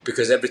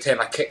because every time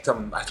I kicked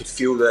him, I could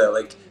feel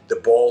the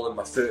ball in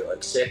my foot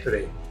like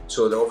separate.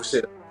 So there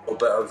obviously a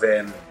bit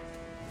of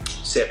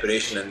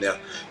separation in there.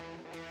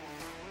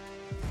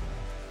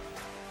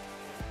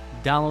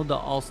 Download the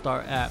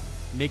All-Star app.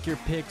 Make your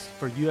picks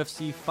for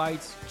UFC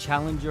fights,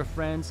 challenge your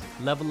friends,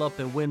 level up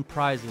and win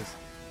prizes.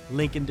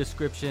 Link in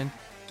description.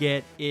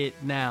 Get it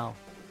now.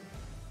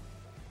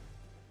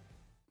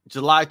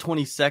 July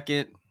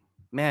 22nd.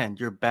 Man,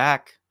 you're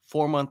back.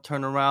 4-month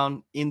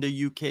turnaround in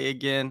the UK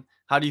again.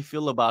 How do you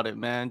feel about it,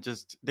 man?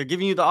 Just they're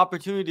giving you the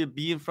opportunity to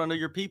be in front of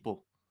your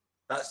people.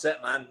 That's it,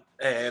 man.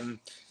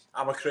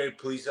 I'm a crowd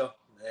pleaser.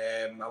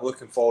 I'm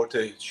looking forward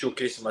to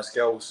showcasing my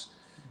skills.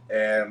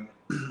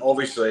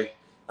 Obviously,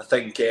 I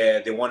think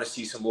they want to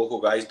see some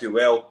local guys do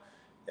well.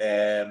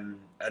 And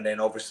then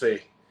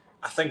obviously,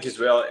 I think as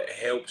well it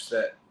helps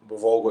that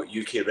we've all got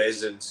UK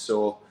residents,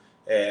 so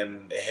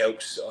it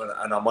helps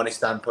on a money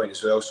standpoint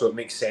as well. So it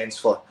makes sense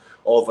for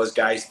all of us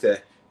guys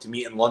to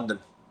meet in London.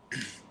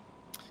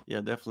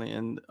 Yeah, definitely.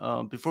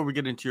 And before we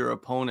get into your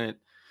opponent,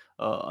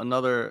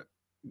 another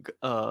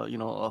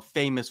a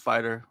famous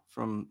fighter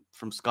from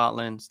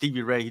Scotland,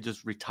 Stevie Ray, he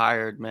just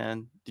retired,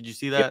 man. Did you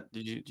see that?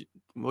 Yep.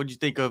 What do you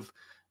think of,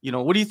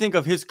 what do you think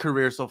of his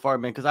career so far,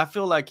 man? Because I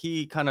feel like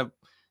he kind of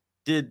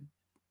did,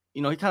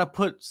 he kind of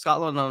put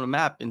Scotland on the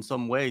map in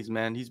some ways,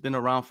 man. He's been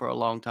around for a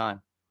long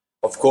time.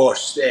 Of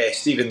course,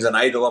 Stephen's an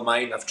idol of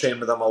mine. I've trained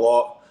with him a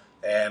lot.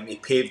 He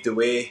paved the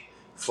way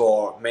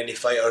for many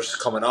fighters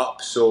coming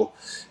up. So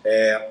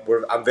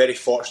I'm very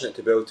fortunate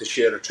to be able to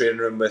share a training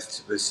room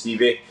with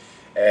Stevie.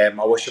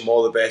 I wish him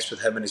all the best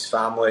with him and his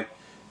family.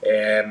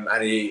 And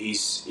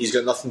he's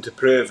got nothing to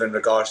prove in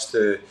regards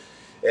to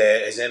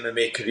his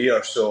MMA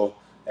career. So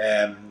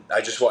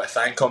I just want to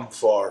thank him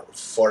for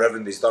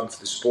everything he's done for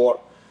the sport.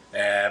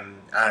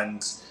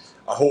 And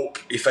I hope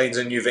he finds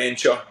a new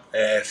venture,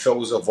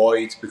 fills a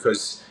void,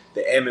 because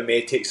the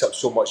MMA takes up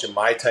so much of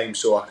my time,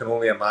 so I can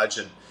only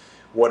imagine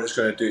what it's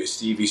going to do to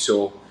Stevie.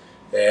 So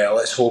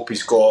let's hope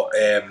he's got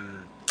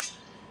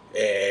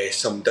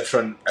some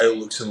different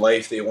outlooks in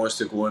life that he wants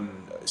to go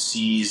and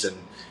seize and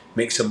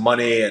make some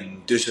money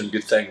and do some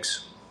good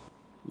things.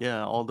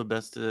 Yeah, all the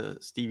best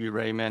to Stevie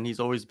Ray, man. He's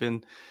always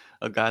been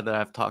a guy that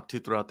I've talked to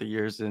throughout the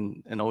years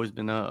and always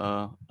been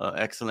a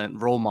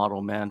excellent role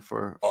model, man,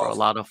 for a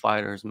lot of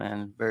fighters,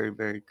 man. Very,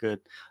 very good.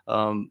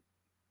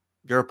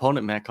 Your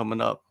opponent, man,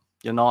 coming up,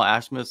 Yanal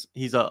Ashmouz,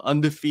 he's a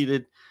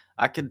undefeated.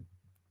 I could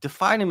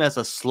define him as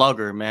a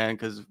slugger, man,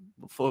 because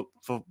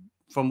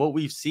from what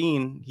we've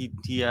seen,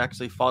 he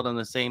actually fought on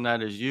the same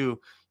night as you.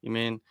 I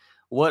mean,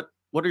 what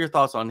are your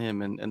thoughts on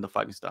him and the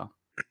fighting style?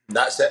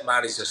 That's it,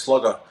 man. He's a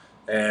slugger.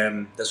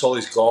 That's all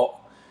he's got.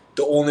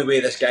 The only way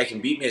this guy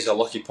can beat me is a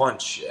lucky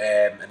punch,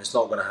 and it's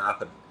not going to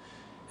happen.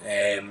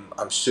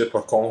 I'm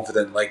super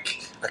confident.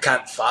 Like, I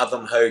can't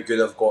fathom how good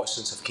I've got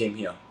since I've came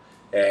here.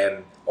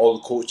 All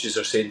the coaches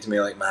are saying to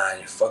me, like, man,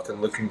 you're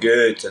fucking looking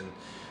good, and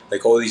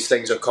like all these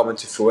things are coming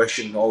to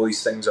fruition. All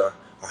these things are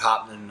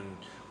happening and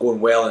going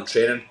well in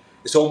training.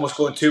 It's almost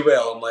going too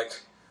well. I'm like,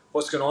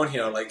 what's going on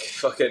here? Like,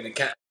 fucking, it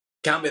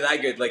can't be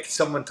that good. Like,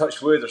 someone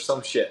touched wood or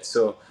some shit.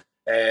 So,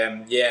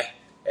 yeah,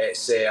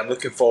 it's I'm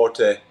looking forward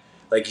to.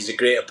 Like, he's a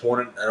great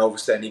opponent, and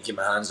obviously I need to keep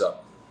my hands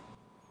up.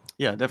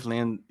 Yeah, definitely.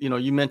 And,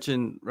 you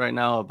mentioned right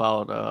now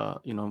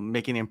about,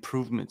 making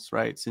improvements,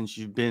 right? Since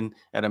you've been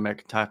at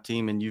American Top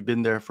Team and you've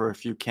been there for a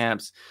few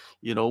camps,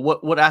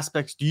 what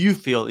aspects do you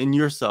feel in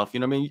yourself? I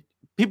mean,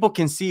 people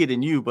can see it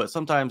in you, but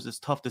sometimes it's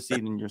tough to see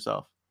it in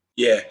yourself.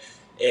 Yeah,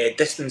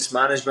 distance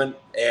management,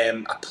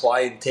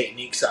 applying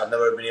techniques that I've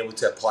never been able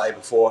to apply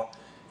before.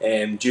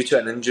 Due to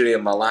an injury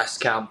in my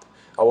last camp,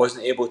 I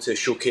wasn't able to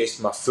showcase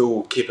my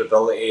full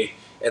capability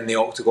in the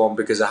octagon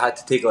because I had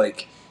to take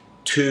like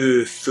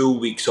 2 full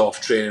weeks off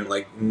training,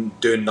 like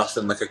doing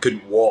nothing, like I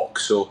couldn't walk.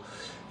 So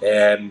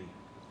then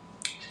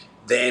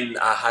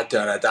I had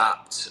to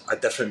adapt a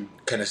different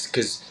kind of,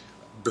 because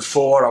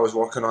before I was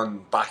working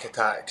on back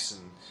attacks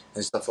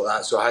and stuff like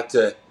that. So I had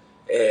to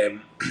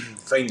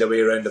find a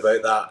way around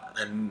about that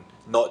and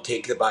not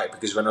take the back,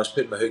 because when I was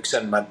putting my hooks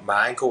in,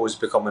 my ankle was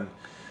becoming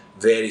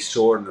very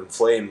sore and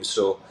inflamed.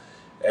 So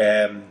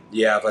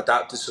I've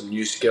adapted some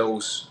new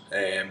skills,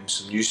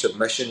 some new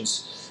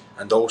submissions,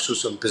 and also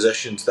some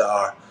positions that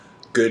are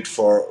good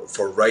for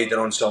riding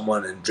on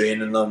someone and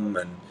draining them.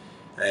 And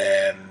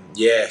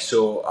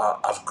so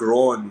I've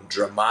grown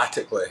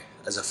dramatically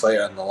as a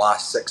fighter in the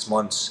last 6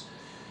 months.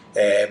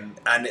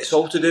 And it's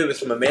all to do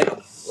with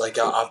momentum. Like,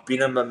 I've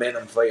been a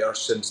momentum fighter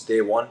since day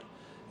one.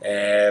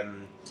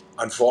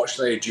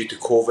 Unfortunately, due to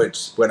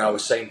COVID, when I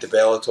was signed to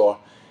Bellator,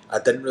 I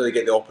didn't really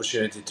get the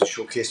opportunity to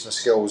showcase my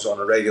skills on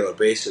a regular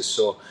basis.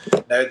 So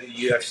now that the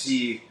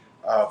UFC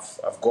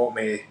have got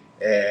me,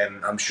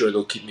 I'm sure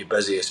they'll keep me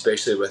busy,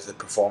 especially with the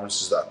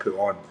performances that I put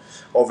on.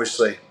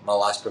 Obviously, my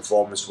last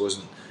performance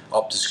wasn't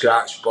up to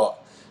scratch, but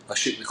I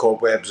shook the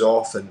cobwebs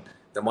off and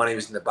the money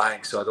was in the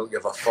bank, so I don't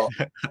give a fuck.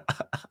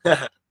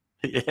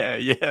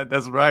 Yeah,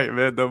 that's right,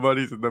 man. The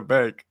money's in the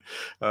bank.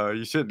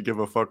 You shouldn't give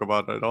a fuck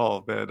about it at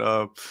all,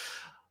 man.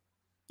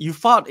 You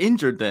fought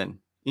injured then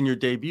in your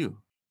debut.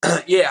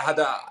 Yeah, I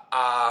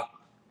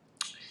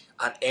had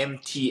an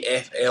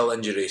MTFL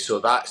injury, so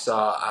that's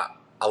a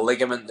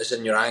ligament that's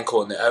in your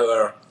ankle in the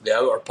outer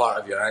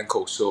part of your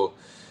ankle. So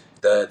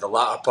the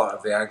latter part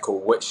of the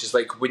ankle, which is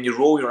like when you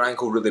roll your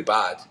ankle really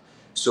bad.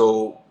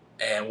 So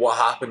what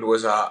happened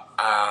was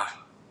I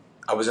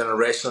was in a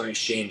wrestling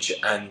exchange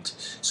and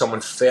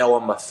someone fell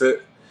on my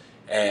foot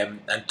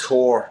and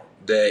tore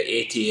the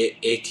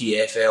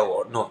ATFL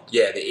or no,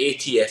 yeah, the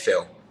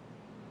ATFL.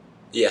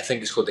 Yeah, I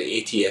think it's called the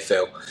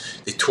ATFL.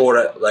 They tore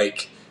it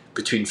like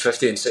between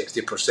 50 and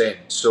 60%.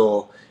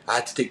 So I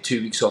had to take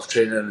 2 weeks off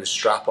training and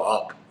strap it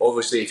up.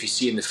 Obviously, if you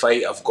see in the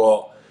fight, I've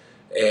got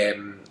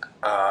an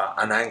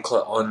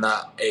anklet on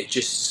that. It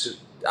just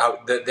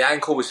the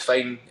ankle was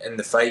fine in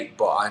the fight,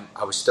 but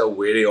I was still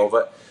wary of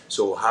it.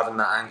 So having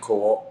that anklet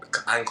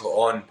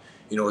on,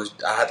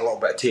 I had a little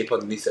bit of tape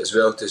underneath it as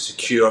well to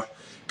secure.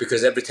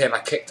 Because every time I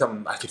kicked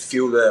him, I could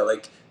feel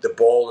the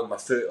ball in my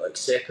foot like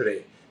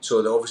separate. So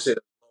obviously a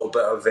little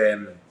bit of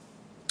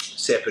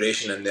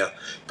separation in there.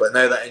 But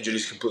now that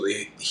injury's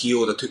completely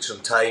healed. It took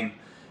some time.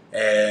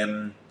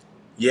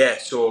 Yeah,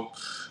 so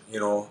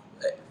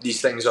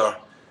these things are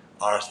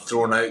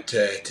thrown out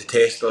to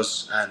test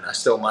us, and I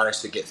still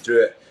managed to get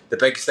through it. The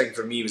biggest thing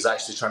for me was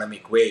actually trying to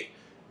make weight,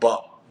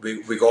 but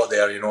we got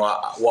there.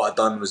 What I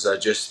done was I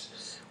just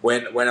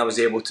when I was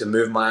able to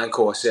move my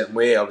ankle a certain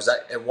way, I was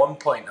at one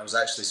point I was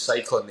actually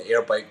cycling the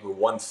air bike with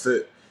one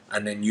foot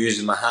and then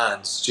using my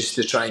hands just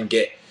to try and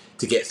get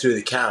through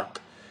the camp.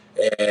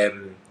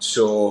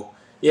 So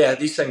yeah,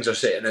 these things are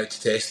setting out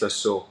to test us.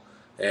 So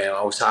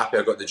I was happy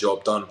I got the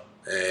job done.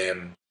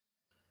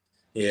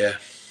 Yeah.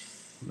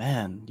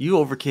 Man, you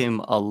overcame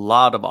a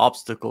lot of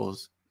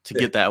obstacles to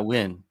Yeah. get that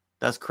win.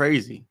 That's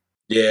crazy.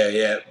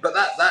 Yeah. But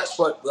that's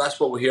what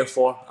we're here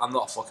for. I'm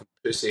not a fucking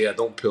pussy. I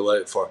don't pull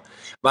out for.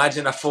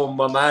 Imagine I phone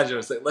my manager.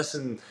 It's like,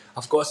 listen,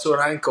 I've got a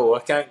sore ankle. I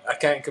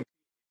can't compete.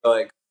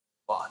 Like,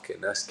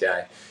 fucking this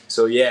guy.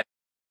 So yeah,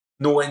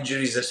 no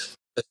injuries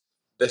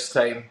this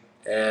time.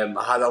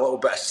 I had a little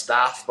bit of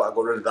staph, but I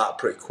got rid of that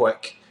pretty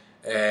quick.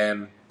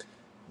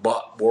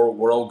 But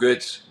we're all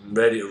good,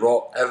 ready to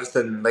rock.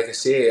 Everything, like I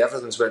say,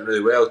 everything's went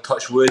really well.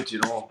 Touch wood,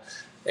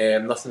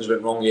 nothing's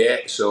went wrong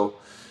yet. So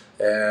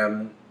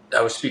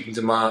I was speaking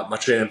to my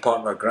training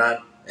partner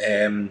Grant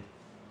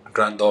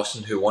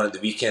Dawson, who won at the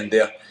weekend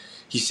there.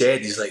 He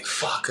said, he's like,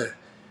 fuck,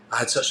 I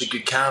had such a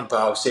good camp.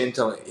 I was saying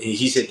to him,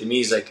 he said to me,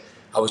 he's like,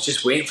 I was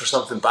just waiting for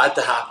something bad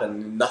to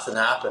happen. Nothing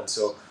happened.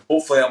 So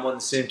hopefully I'm on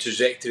the same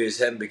trajectory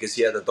as him because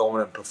he had a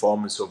dominant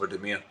performance over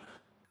Demir.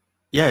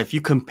 Yeah, if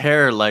you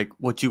compare like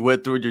what you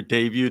went through in your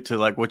debut to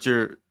like what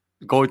you're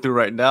going through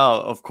right now,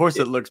 of course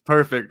it looks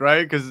perfect,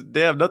 right? Because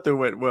damn, nothing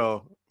went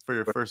well for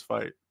your first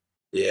fight.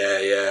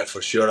 Yeah,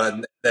 for sure.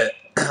 And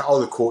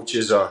all the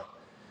coaches are.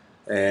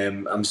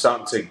 I'm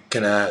starting to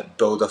kind of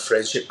build a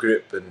friendship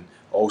group and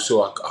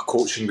also a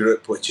coaching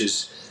group, which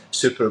is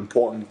super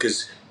important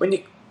because when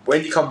you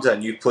come to a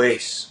new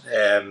place,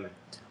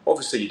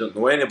 obviously you don't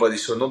know anybody,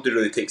 so nobody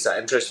really takes that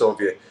interest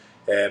of you.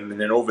 And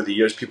then over the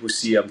years, people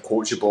see I'm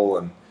coachable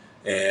and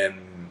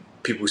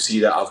people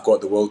see that I've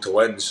got the will to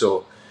win.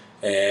 So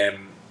a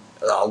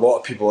lot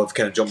of people have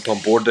kind of jumped on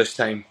board this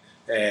time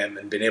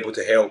and been able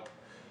to help.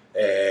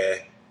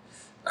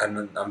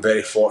 And I'm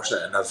very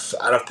fortunate, and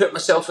I've put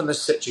myself in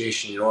this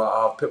situation.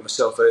 I've put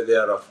myself out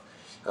there.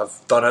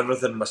 I've done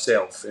everything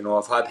myself.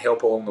 I've had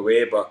help along the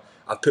way, but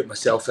I've put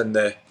myself in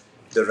the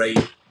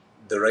right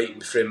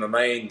frame of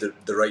mind,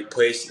 the right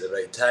place at the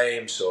right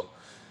time. So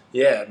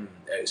yeah,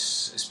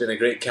 it's been a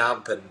great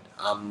camp, and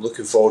I'm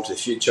looking forward to the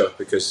future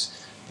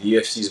because the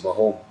UFC is my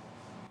home.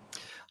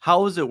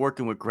 How is it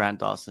working with Grant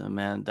Dawson,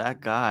 man?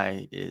 That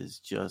guy is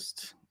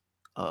just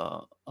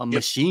a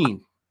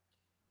machine.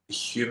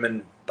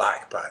 Human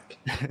backpack.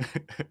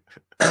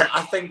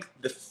 I think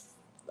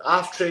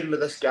I've trained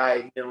with this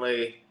guy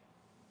nearly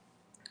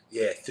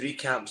 3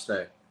 camps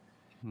now.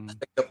 I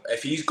think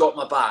if he's got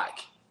my back,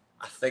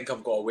 I think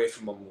I've got away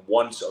from him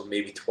once or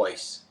maybe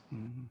twice.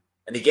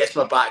 And he gets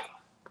my back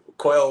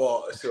quite a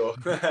lot, so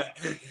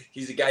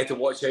he's a guy to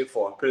watch out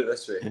for, put it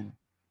this way.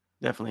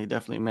 Yeah,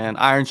 definitely, man.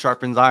 Iron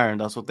sharpens iron.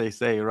 That's what they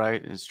say,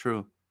 right? It's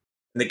true.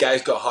 And the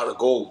guy's got a heart of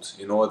gold.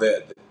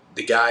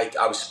 The guy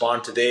I was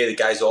sparring today, the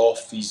guy's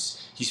off,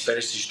 he's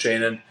finished his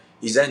training.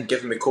 He's then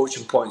giving me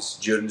coaching points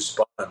during the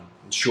sparring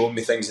and showing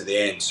me things at the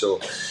end. So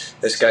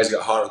this guy's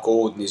got a heart of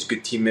gold and he's a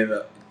good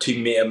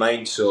teammate of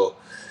mine. So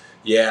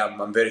yeah,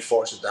 I'm very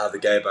fortunate to have the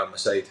guy by my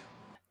side.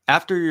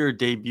 After your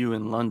debut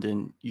in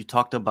London, you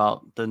talked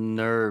about the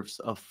nerves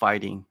of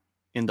fighting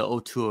in the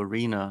O2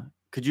 arena.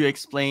 Could you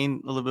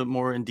explain a little bit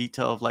more in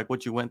detail of like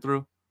what you went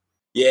through?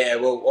 Yeah,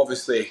 well,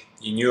 obviously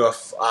you knew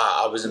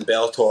I was in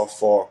Bellator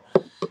for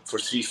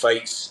 3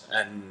 fights,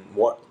 and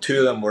two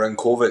of them were in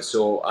COVID.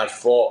 So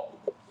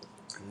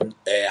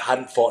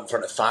hadn't fought in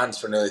front of fans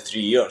for nearly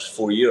 3 years,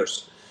 4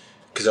 years,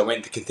 because I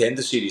went to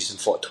Contender Series and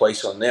fought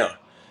twice on there.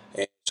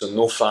 So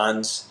no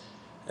fans.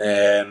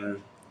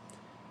 Then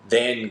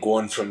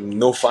going from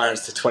no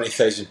fans to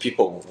 20,000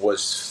 people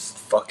was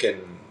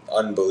fucking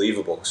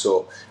unbelievable.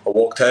 So I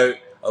walked out.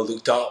 I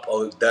looked up, I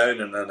looked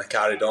down, and then I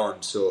carried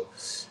on. So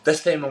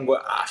this time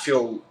I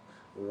feel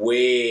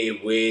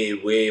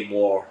way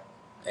more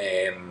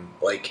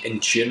like in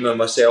tune with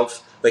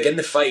myself. Like in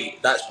the fight,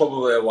 that's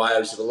probably why I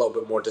was a little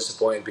bit more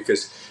disappointed,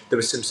 because there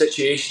was some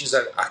situations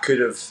that I could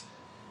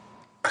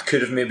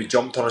have maybe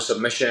jumped on a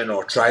submission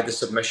or tried the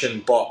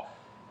submission, but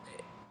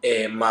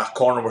my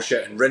corner was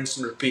shouting rinse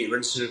and repeat.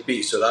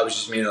 So that was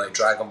just me like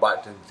dragging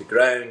back into the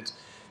ground,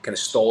 kind of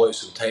stall out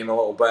some time a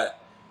little bit.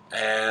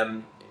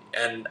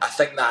 And I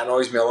think that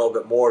annoys me a little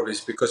bit more,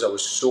 because I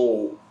was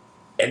so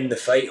in the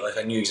fight. Like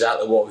I knew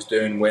exactly what I was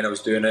doing, when I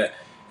was doing it,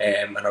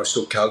 and I was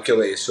so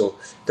calculated. So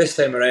this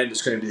time around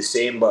it's going to be the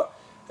same, but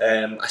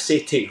I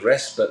say take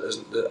risks, but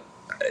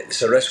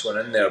it's a risk one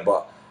in there.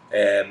 But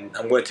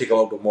I'm going to take a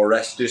little bit more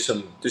risk, do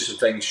some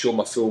things, show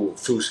my full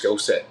skill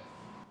set.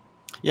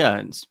 Yeah,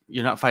 and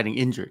you're not fighting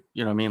injured.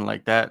 You know what I mean?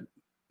 Like that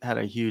had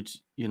a huge,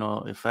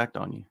 effect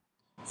on you.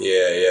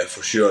 Yeah,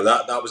 for sure.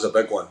 That was a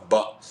big one.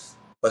 But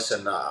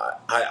listen,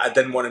 I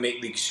didn't want to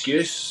make the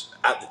excuse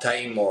at the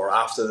time or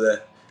after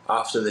the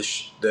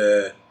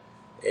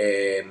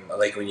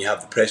like when you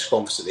have the press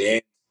conference at the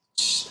end.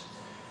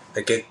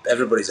 Like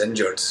everybody's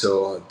injured,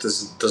 so it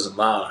doesn't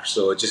matter.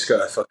 So I just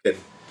gotta fucking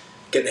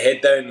get the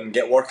head down and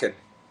get working.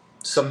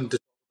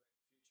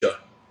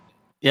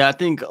 Yeah, I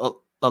think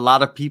a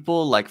lot of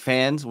people, like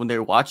fans, when they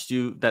watched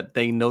you, that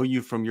they know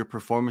you from your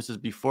performances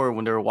before,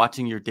 when they were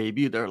watching your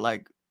debut, they're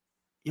like,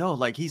 yo,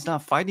 like he's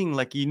not fighting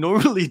like he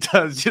normally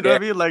does. You know Yeah,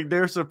 what I mean? Like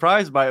they're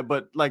surprised by it,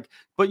 but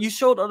you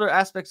showed other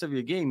aspects of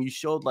your game. You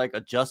showed like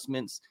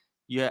adjustments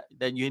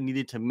that you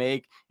needed to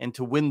make and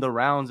to win the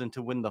rounds and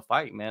to win the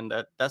fight, man.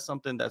 That's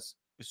something that's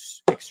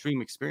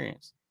extreme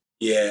experience.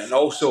 yeah, and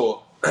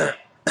also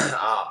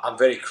I'm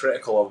very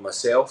critical of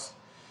myself.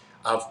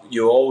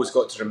 You always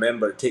got to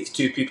remember it takes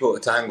two people to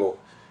tango.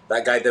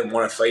 That guy didn't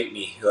want to fight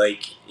me.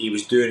 Like he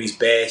was doing his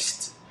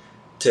best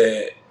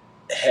to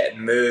hit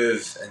and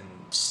move and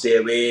stay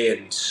away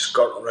and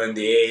skirt around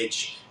the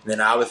edge. And then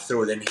I would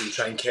throw, then he would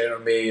try and counter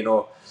me.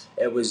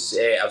 It was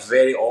a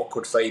very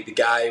awkward fight. The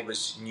guy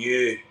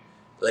knew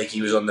like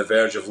he was on the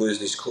verge of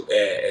losing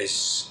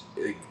his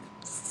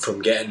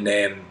from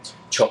getting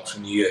chopped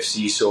from the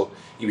UFC. So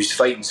he was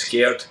fighting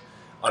scared,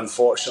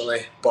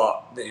 unfortunately.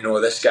 But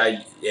this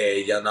guy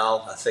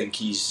Yanal, I think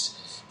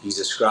he's a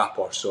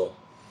scrapper. So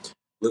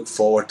look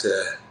forward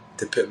to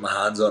putting my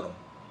hands on him.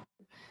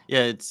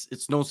 Yeah,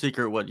 it's no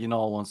secret what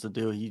Yanal wants to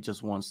do. He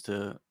just wants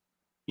to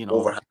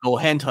Overhand. go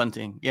hand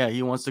hunting. Yeah,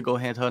 he wants to go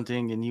hand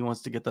hunting and he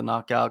wants to get the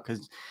knockout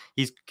because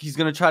he's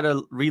gonna try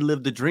to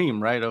relive the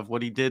dream, right, of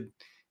what he did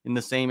in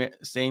the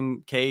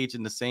same cage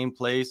in the same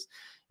place.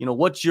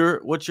 What's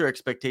your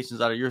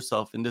expectations out of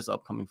yourself in this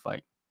upcoming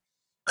fight?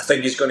 I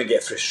think he's going to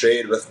get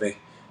frustrated with me,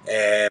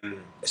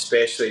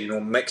 especially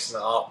mixing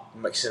it up,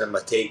 mixing in my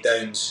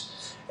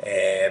takedowns,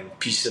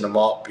 piecing him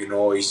up.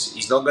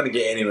 He's not going to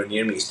get anywhere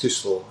near me. He's too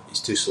slow.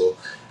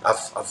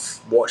 I've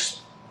watched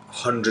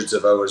hundreds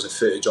of hours of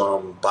footage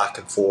on him back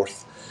and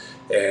forth.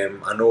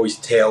 I know his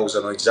tells.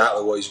 I know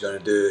exactly what he's going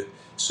to do.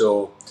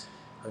 So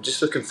I'm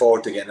just looking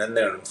forward to getting in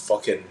there and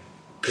fucking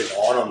putting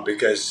on him,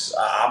 because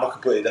I'm a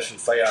completely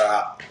different fighter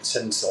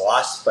since the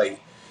last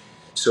fight.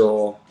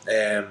 So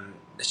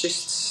it's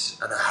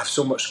just, and I have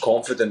so much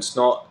confidence,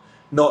 not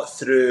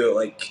through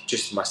like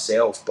just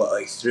myself, but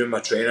like through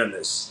my training.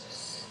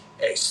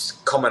 It's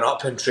coming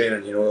up in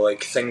training.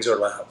 Like things are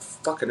like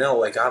fucking hell.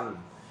 Like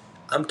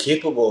I'm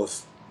capable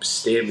of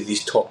staying with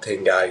these top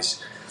 10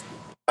 guys.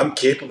 I'm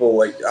capable.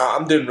 Like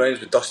I'm doing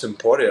rounds with Dustin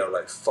Poirier.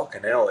 Like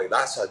fucking hell. Like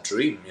that's a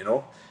dream.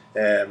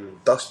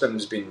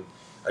 Dustin's been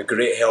a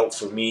great help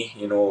for me.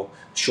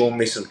 Showing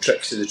me some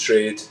tricks of the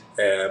trade.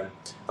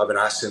 I've been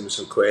asking him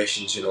some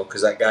questions.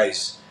 Because that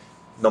guy's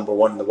number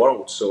one in the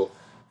world. So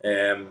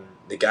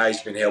the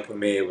guy's been helping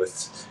me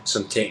with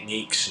some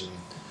techniques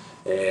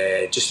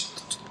and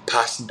just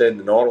passing down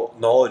the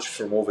knowledge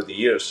from over the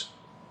years.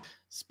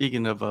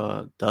 Speaking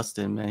of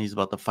Dustin, man, he's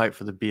about to fight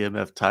for the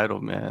BMF title,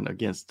 man,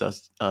 against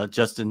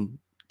Justin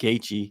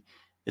Gaethje.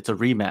 It's a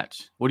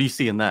rematch. What do you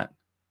see in that?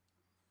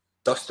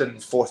 Dustin,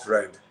 fourth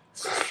round.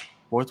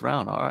 Fourth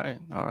round. All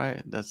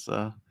right. That's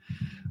I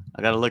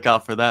got to look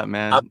out for that,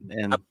 man.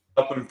 I'm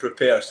up and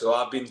prepare. So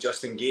I've been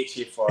Justin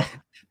Gaethje for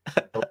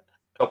a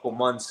couple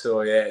months.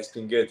 So yeah, it's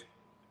been good.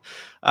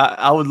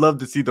 I would love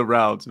to see the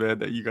rounds, man,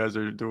 that you guys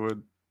are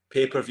doing.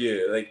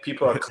 Pay-per-view, like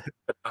people are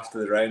after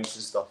the rounds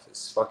and stuff.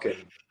 It's fucking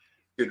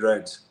good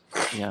rounds.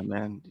 Yeah,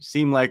 man. You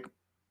seem like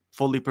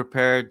fully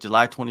prepared.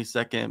 July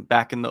 22nd,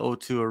 back in the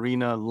O2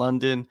 Arena,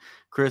 London.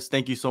 Chris,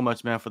 thank you so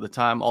much, man, for the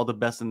time. All the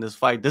best in this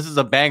fight. This is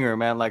a banger,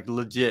 man. Like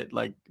legit.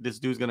 Like this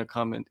dude's gonna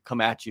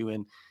come at you,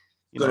 and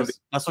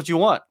that's what you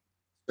want.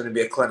 It's gonna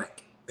be a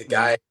clinic. The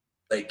guy,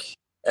 like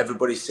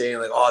everybody's saying,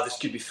 like, oh, this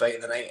could be fight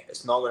of the night.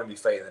 It's not going to be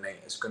fight of the night.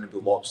 It's going to be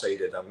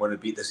lopsided. I'm going to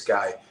beat this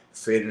guy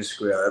fair and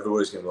square.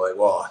 Everybody's going to be like,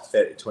 wow,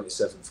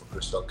 30-27 for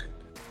Chris Duncan.